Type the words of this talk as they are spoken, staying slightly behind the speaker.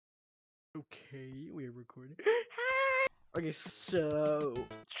Okay, we're recording. Okay, so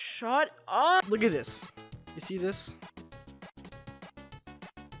shut up. Look at this. You see this?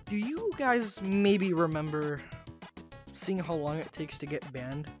 Do you guys maybe remember seeing how long it takes to get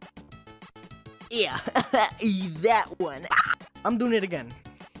banned? Yeah, that one. I'm doing it again.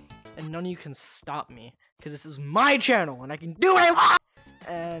 And none of you can stop me. Because this is my channel and I can do what I want!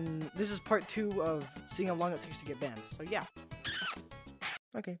 And this is part 2 of seeing how long it takes to get banned. So yeah.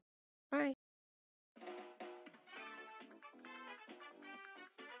 Okay. Bye.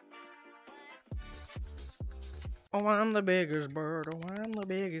 Oh, I'm the biggest bird. Oh, I'm the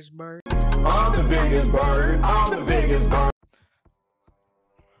biggest bird. I'm the biggest bird. I'm the biggest bird.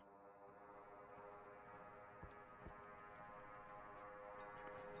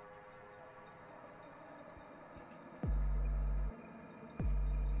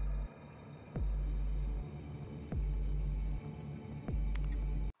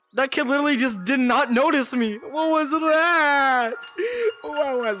 That kid literally just did not notice me. What was that?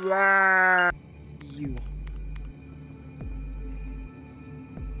 What was that? You.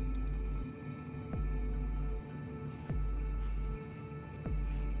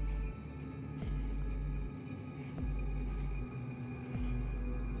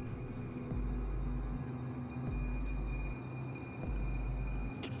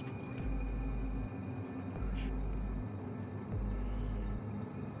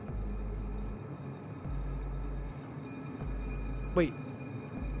 Wait.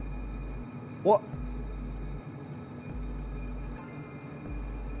 What?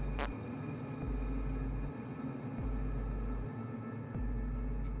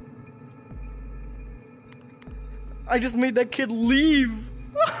 I just made that kid leave.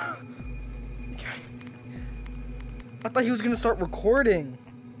 I thought he was gonna start recording.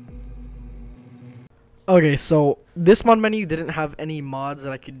 Okay, so this mod menu didn't have any mods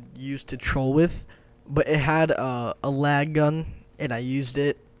that I could use to troll with, but it had a lag gun, and I used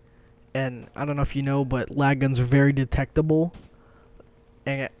it. And I don't know if you know, but lag guns are very detectable,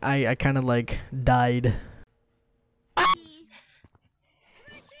 and I kind of like died.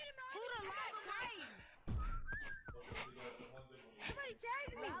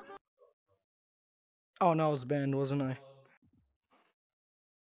 Oh no, I was banned, wasn't I?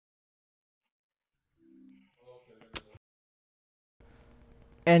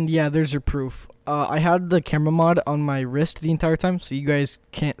 And yeah, there's your proof. I had the camera mod on my wrist the entire time, so you guys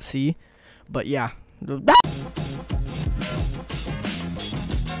can't see. But yeah.